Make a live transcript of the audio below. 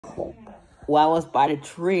I was by the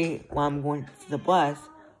tree while I'm going to the bus.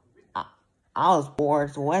 I, I was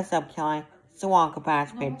bored, so what's up, Kelly? So welcome back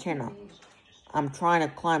to my channel. I'm trying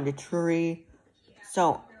to climb the tree.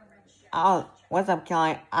 So, what's up,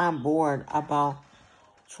 Kelly? I'm bored about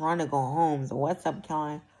trying to go home. So what's up,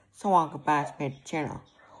 Kelly? So welcome back to my channel.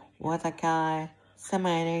 What's up, Kelly? So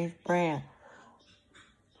my name's Brad.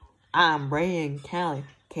 I'm Brady and Kelly.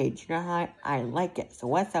 Okay, junior high, I like it. So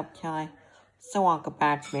what's up, Kelly? So welcome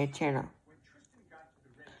back to my channel.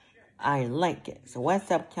 I like it. So what's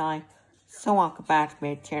up, Kelly? So welcome back to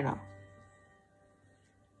my channel.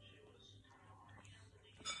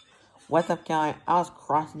 What's up, Kelly? I was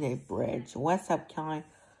crossing a bridge. What's up, Kelly?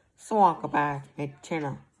 So welcome back to my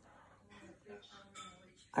channel.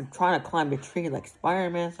 I'm trying to climb the tree like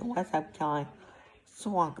Spider-Man. So what's up, Kelly? So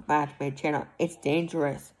welcome back to my channel. It's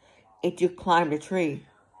dangerous. If you climb the tree,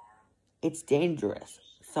 it's dangerous.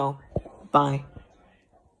 So, bye.